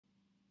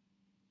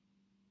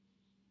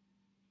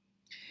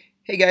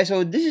Hey guys,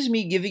 so this is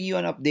me giving you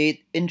an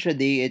update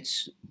intraday.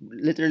 It's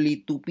literally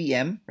 2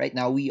 p.m. right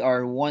now. We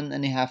are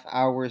 1.5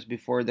 hours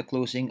before the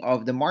closing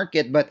of the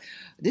market. But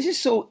this is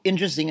so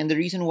interesting, and the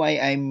reason why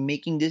I'm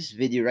making this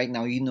video right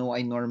now,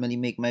 I normally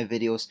make my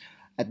videos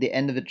at the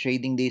end of the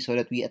trading day so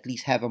that we at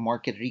least have a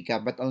market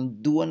recap. But I'll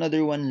do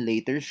another one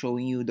later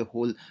showing you the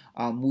whole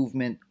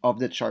movement of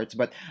the charts.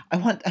 But I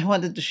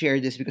wanted to share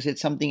this because it's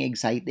something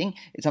exciting.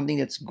 It's something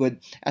that's good.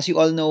 As you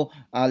all know,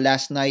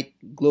 last night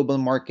global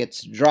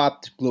markets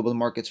dropped. Global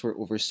markets were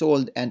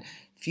oversold, and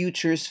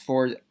futures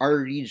for our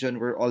region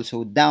were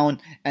also down.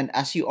 And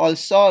as you all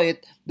saw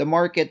it, the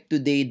market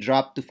today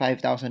dropped to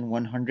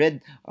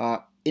 5,100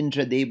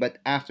 intraday. But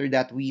after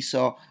that, we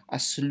saw a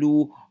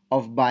slew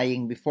of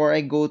buying. Before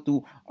I go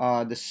to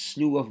the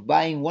slew of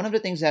buying, one of the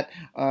things that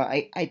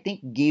I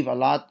think gave a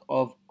lot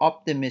of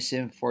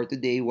optimism for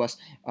today was,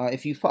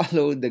 if you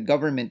follow the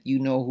government, you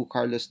know who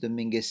Carlos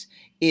Dominguez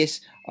is.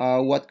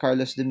 What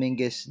Carlos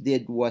Dominguez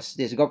did was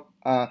this.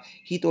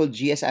 He told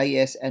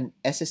GSIS and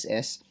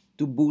SSS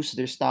to boost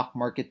their stock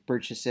market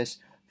purchases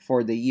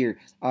for the year.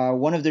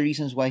 One of the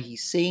reasons why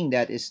he's saying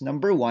that is,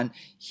 number one,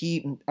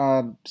 he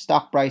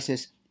stock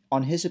prices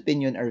on his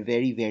opinion are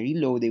very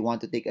low. They want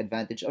to take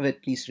advantage of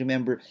it. Please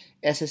remember,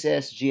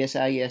 SSS,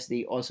 GSIS,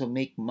 they also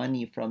make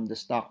money from the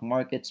stock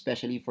market,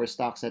 especially for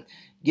stocks that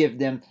give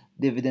them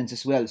dividends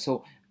as well.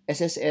 So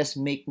SSS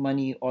make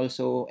money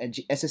also, and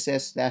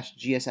SSS slash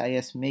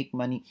GSIS make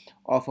money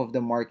off of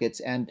the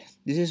markets. And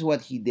this is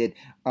what he did.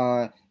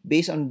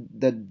 Based on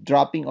the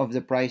dropping of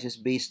the prices,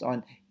 based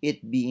on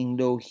it being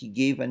low, he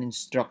gave an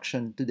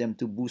instruction to them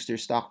to boost their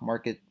stock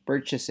market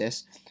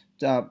purchases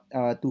to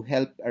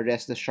help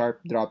arrest the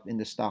sharp drop in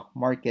the stock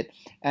market.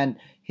 And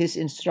his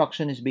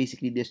instruction is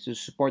basically this: to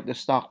support the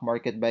stock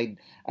market by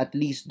at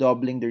least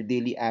doubling their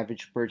daily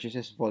average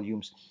purchases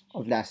volumes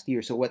of last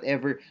year. So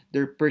whatever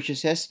their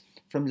purchases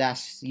from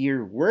last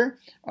year were,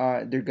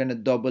 they're gonna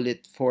double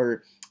it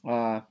for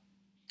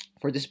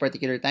this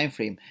particular time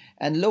frame.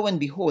 And lo and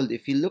behold,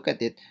 if you look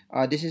at it,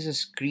 this is a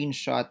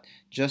screenshot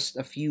just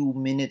a few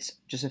minutes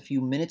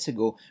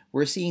ago.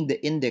 We're seeing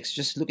the index.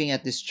 Just looking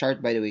at this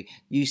chart, by the way,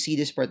 you see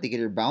this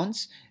particular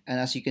bounce, and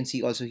as you can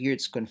see also here,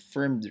 it's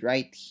confirmed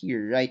right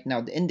here right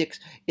now. The index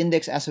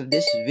as of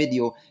this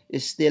video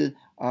is still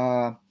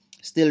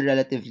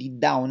relatively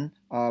down.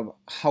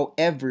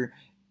 However,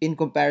 in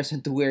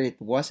comparison to where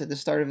it was at the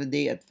start of the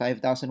day at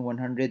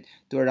 5,100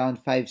 to around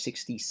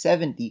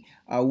 560.70,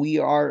 we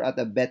are at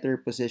a better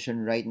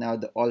position right now.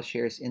 The all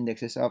shares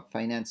index is up,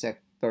 finance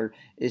sector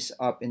is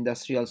up,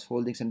 industrials,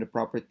 holdings, and the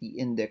property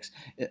index,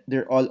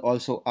 they're all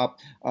also up.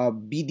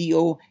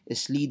 BDO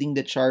is leading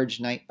the charge,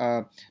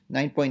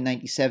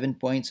 9.97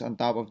 points on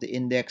top of the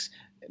index.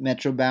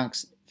 Metro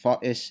Banks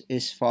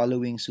is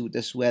following suit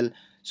as well.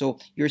 So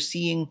you're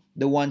seeing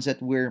the ones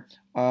that were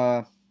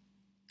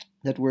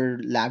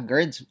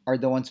laggards are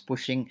the ones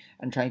pushing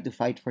and trying to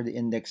fight for the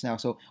index now.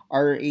 So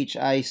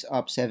RHI is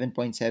up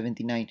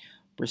 7.79%,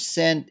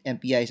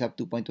 MPI is up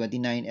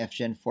 2.29,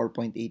 FGen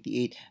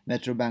 4.88,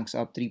 Metrobank's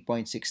up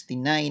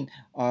 3.69,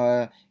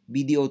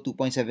 BDO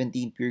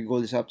 2.17, Pure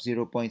Gold is up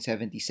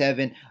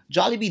 0.77.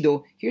 Jollibee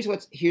though, here's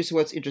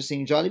what's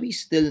interesting. Jollibee is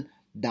still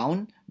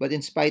down, but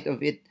in spite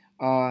of it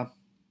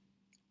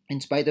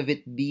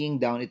being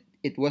down,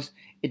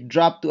 it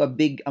dropped to a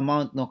big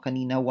amount no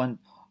kanina one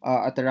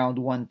at around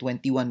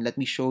 121. Let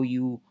me show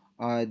you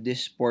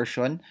this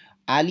portion.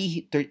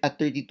 Ali at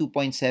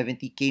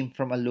 32.70 came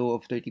from a low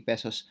of 30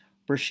 pesos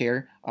per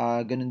share.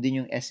 Ganun din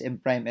yung SM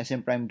Prime.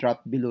 SM Prime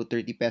dropped below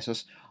 30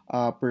 pesos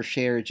per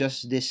share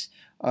just this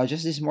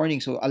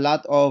morning. So a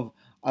lot of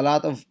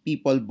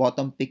people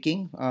bottom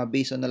picking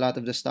based on a lot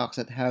of the stocks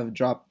that have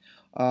dropped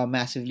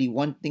massively.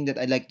 One thing that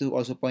I'd like to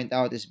also point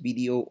out is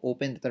BDO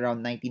opened at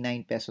around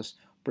 99 pesos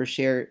per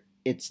share.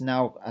 It's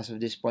now, as of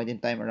this point in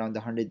time, around the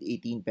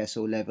 118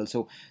 peso level.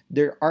 So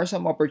there are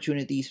some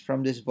opportunities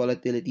from this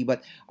volatility,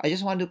 but I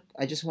just want to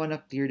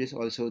clear this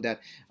also, that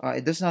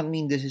it does not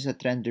mean this is a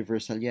trend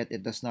reversal yet.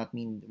 It does not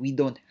mean we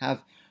don't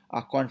have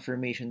a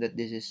confirmation that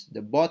this is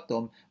the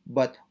bottom.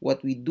 But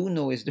what we do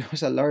know is there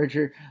was a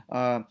larger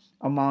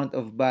amount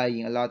of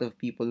buying, a lot of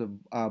people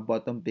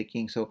bottom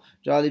picking. So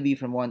Jollibee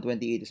from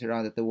 128 is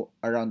around the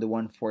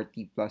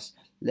 140 plus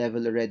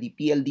level already.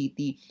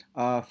 PLDT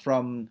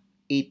from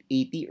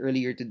 880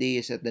 earlier today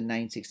is at the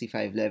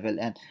 965 level,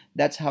 and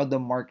that's how the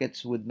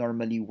markets would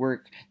normally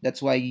work.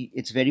 That's why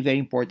it's very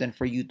important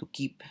for you to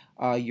keep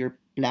your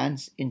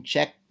plans in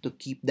check, to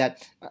keep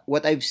that.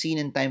 What I've seen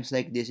in times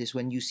like this is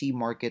when you see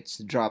markets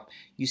drop,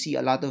 you see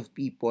a lot of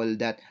people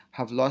that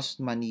have lost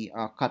money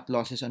cut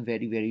losses on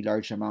very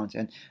large amounts.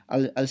 And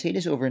I'll say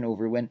this over and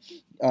over: when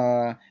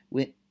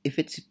if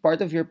it's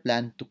part of your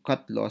plan to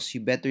cut loss, you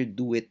better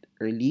do it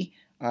early.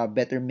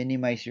 Better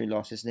minimize your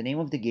losses. The name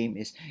of the game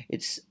is,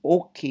 it's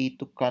okay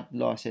to cut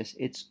losses.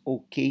 It's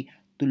okay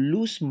to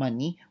lose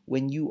money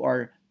when you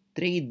are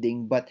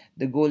trading, but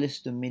the goal is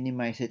to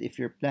minimize it. If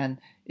your plan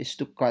is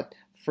to cut,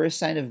 first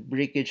sign of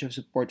breakage of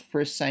support,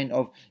 first sign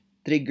of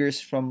triggers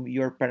from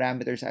your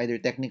parameters, either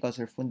technicals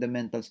or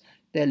fundamentals,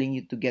 telling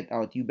you to get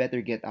out, you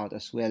better get out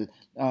as well.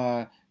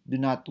 Do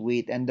not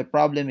wait. And the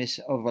problem is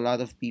of a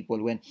lot of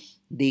people,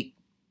 they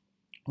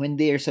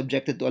they are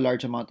subjected to a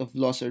large amount of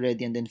loss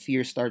already, and then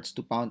fear starts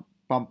to pump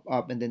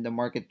up, and then the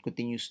market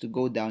continues to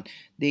go down,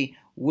 they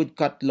would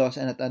cut loss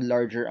and at a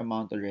larger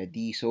amount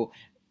already. So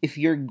if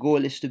your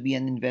goal is to be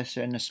an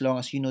investor, and as long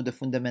as you know the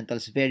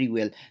fundamentals very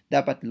well,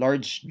 dapat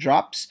large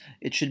drops,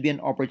 it should be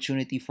an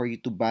opportunity for you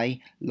to buy.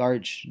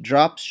 Large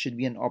drops should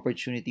be an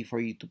opportunity for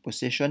you to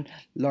position.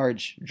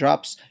 Large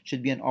drops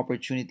should be an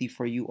opportunity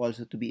for you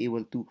also to be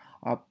able to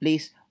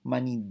place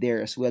money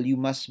there as well. You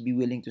must be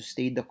willing to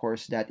stay the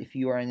course, that if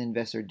you are an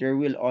investor, there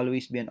will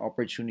always be an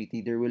opportunity.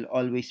 There will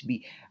always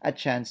be a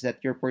chance that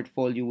your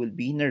portfolio will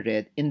be in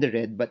the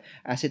red. But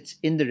as it's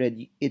in the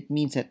red, it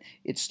means that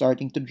it's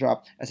starting to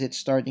drop. As it's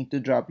starting to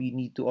drop, you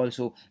need to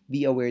also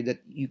be aware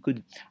that you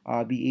could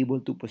be able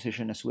to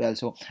position as well.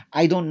 So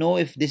I don't know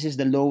if this is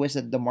the lowest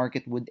that the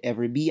market would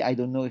ever be. I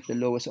don't know if the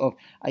lowest of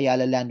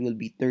Ayala Land will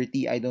be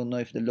 30. I don't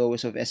know if the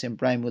lowest of SM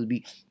Prime will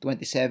be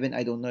 27.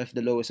 I don't know if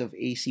the lowest of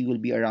AC will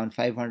be around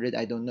 500.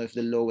 I don't know if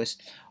the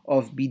lowest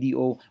of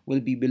BDO will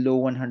be below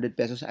 100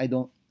 pesos. I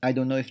don't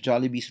know if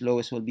Jollibee's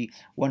lowest will be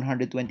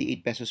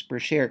 128 pesos per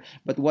share.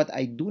 But what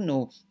I do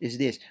know is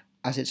this: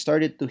 as it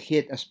started to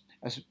hit as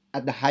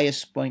at the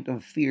highest point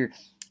of fear,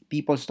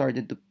 people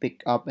started to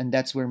pick up, and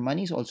that's where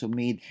money is also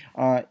made.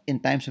 In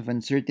times of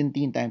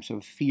uncertainty, in times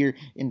of fear,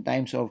 in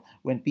times of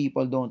when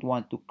people don't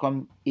want to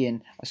come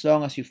in, as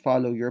long as you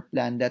follow your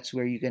plan, that's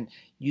where you can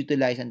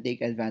utilize and take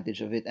advantage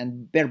of it.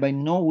 And by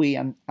no way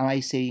am I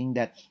saying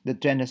that the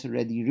trend has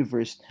already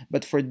reversed,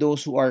 but for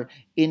those who are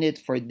in it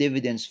for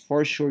dividends,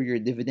 for sure your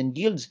dividend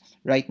yields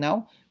right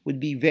now would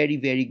be very,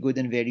 very good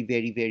and very,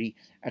 very, very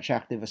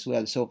attractive as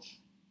well. So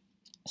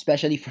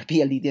especially for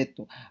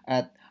PLDT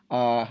at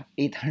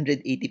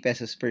 880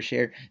 pesos per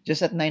share.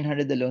 Just at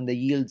 900 alone, the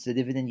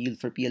dividend yield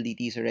for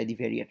PLDT is already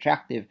very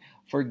attractive.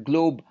 For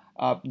Globe,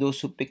 those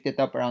who picked it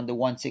up around the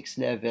 1.6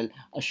 level,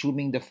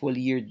 assuming the full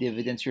year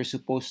dividends, you're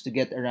supposed to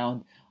get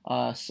around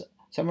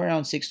somewhere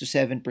around 6 to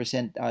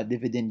 7%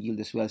 dividend yield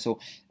as well. So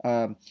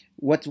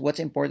what's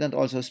important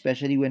also,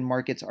 especially when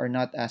markets are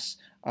not as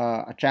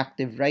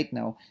attractive right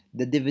now,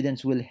 the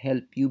dividends will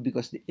help you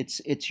because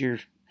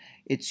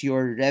it's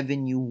your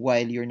revenue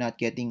while you're not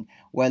getting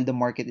while the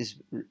market is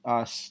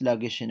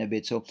sluggish in a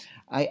bit. So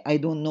I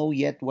don't know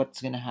yet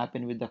what's gonna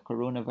happen with the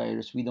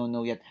coronavirus. We don't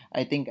know yet.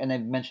 I think, and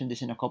I've mentioned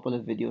this in a couple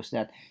of videos,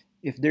 that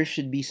if there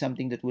should be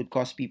something that would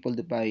cause people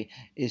to buy,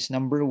 is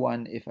number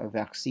one, if a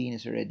vaccine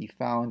is already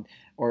found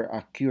or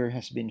a cure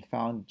has been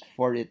found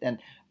for it, and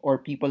or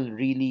people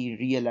really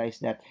realize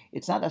that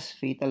it's not as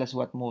fatal as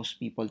what most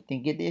people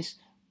think it is,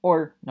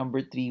 or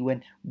number three,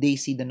 when they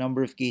see the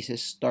number of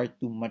cases start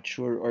to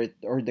mature,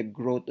 or the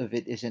growth of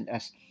it isn't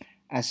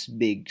as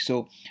big.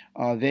 So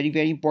very,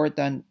 very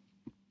important.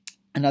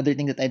 Another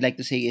thing that I'd like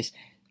to say is,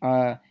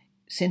 uh,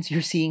 since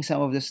you're seeing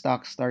some of the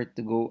stocks start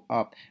to go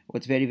up,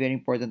 what's very, very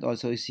important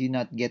also is you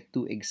not get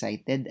too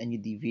excited and you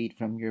deviate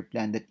from your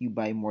plan, that you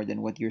buy more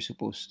than what you're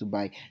supposed to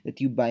buy, that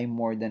you buy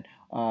more than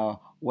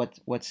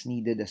what's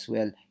needed as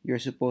well. You're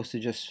supposed to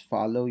just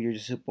follow. You're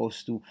just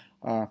supposed to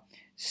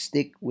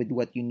stick with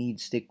what you need,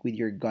 stick with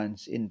your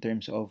guns in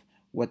terms of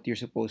what you're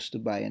supposed to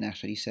buy and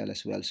actually sell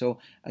as well. So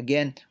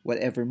again,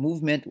 whatever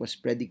movement was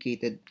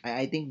predicated,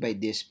 I think by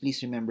this,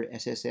 please remember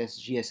SSS,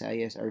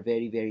 GSIS are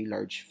very, very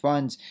large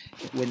funds.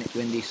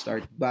 When they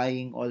start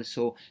buying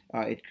also,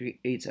 it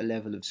creates a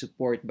level of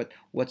support. But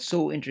what's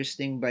so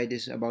interesting by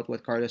this about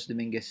what Carlos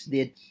Dominguez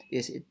did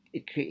is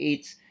it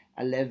creates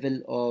a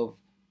level of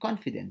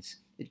confidence.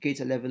 It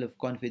creates a level of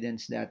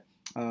confidence that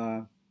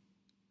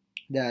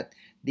that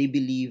they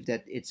believe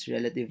that it's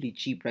relatively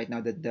cheap right now,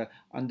 that the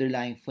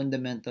underlying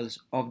fundamentals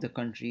of the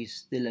country is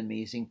still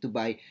amazing. To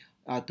buy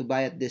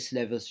at this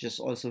levels just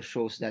also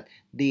shows that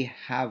they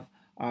have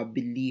a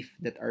belief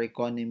that our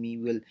economy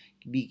will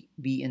be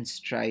in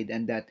stride,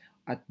 and that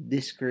at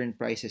this current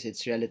prices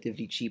it's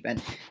relatively cheap.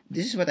 And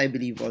this is what I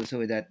believe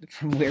also, that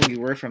from where we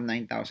were, from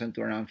 9,000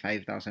 to around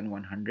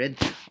 5,100,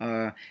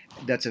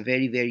 that's a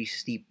very, very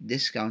steep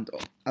discount,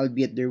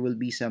 albeit there will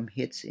be some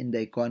hits in the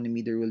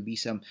economy. There will be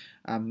some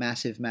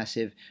massive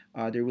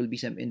there will be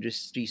some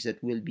industries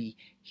that will be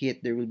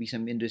hit. There will be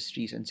some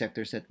industries and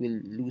sectors that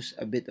will lose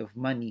a bit of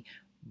money,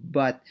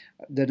 but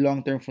the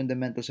long-term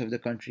fundamentals of the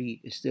country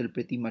is still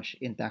pretty much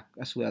intact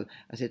as well,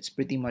 as it's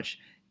pretty much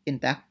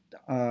intact.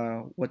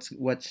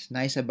 What's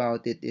nice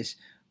about it is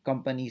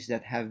companies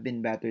that have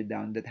been battered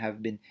down, that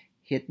have been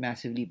hit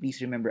massively.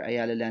 Please remember,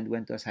 Ayala Land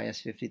went to as high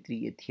as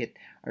 53. It hit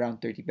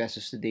around 30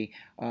 pesos today.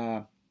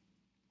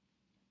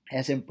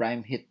 SM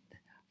Prime hit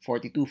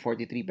 42,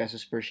 43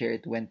 pesos per share.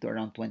 It went to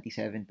around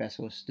 27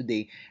 pesos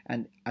today.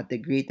 And at the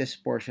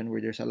greatest portion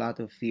where there's a lot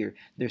of fear,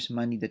 there's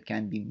money that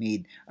can be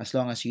made as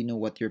long as you know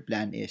what your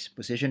plan is.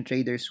 Position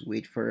traders,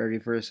 wait for a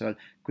reversal.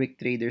 Quick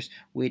traders,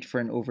 wait for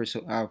an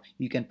oversold.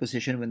 You can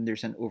position when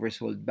there's an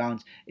oversold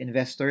bounce.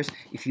 Investors,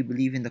 if you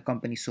believe in the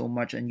company so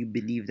much and you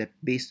believe that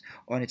based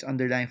on its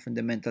underlying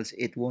fundamentals,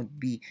 it will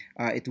be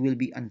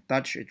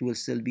untouched, it will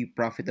still be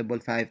profitable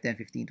 5, 10,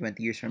 15,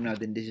 20 years from now,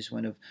 then this is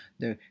one of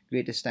the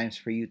greatest times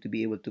for you to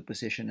be able to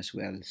position as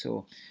well.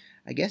 So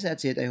I guess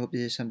that's it. I hope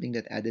this is something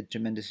that added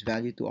tremendous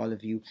value to all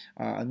of you.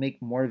 I'll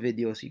make more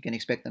videos. You can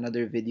expect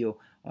another video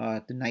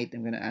tonight.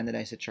 I'm going to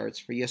analyze the charts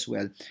for you as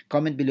well.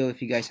 Comment below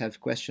if you guys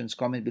have questions.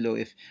 Comment below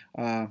if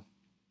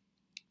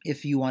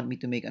you want me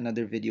to make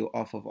another video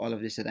off of all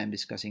of this that I'm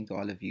discussing to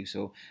all of you.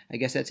 So I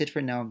guess that's it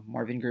for now.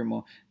 Marvin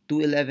Germo,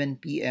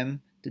 2:11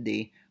 p.m.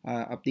 today,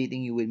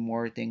 updating you with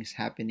more things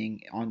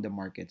happening on the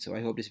market. So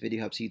I hope this video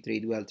helps you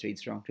trade well, trade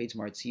strong, trade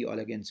smart. See you all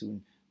again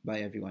soon.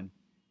 Bye, everyone.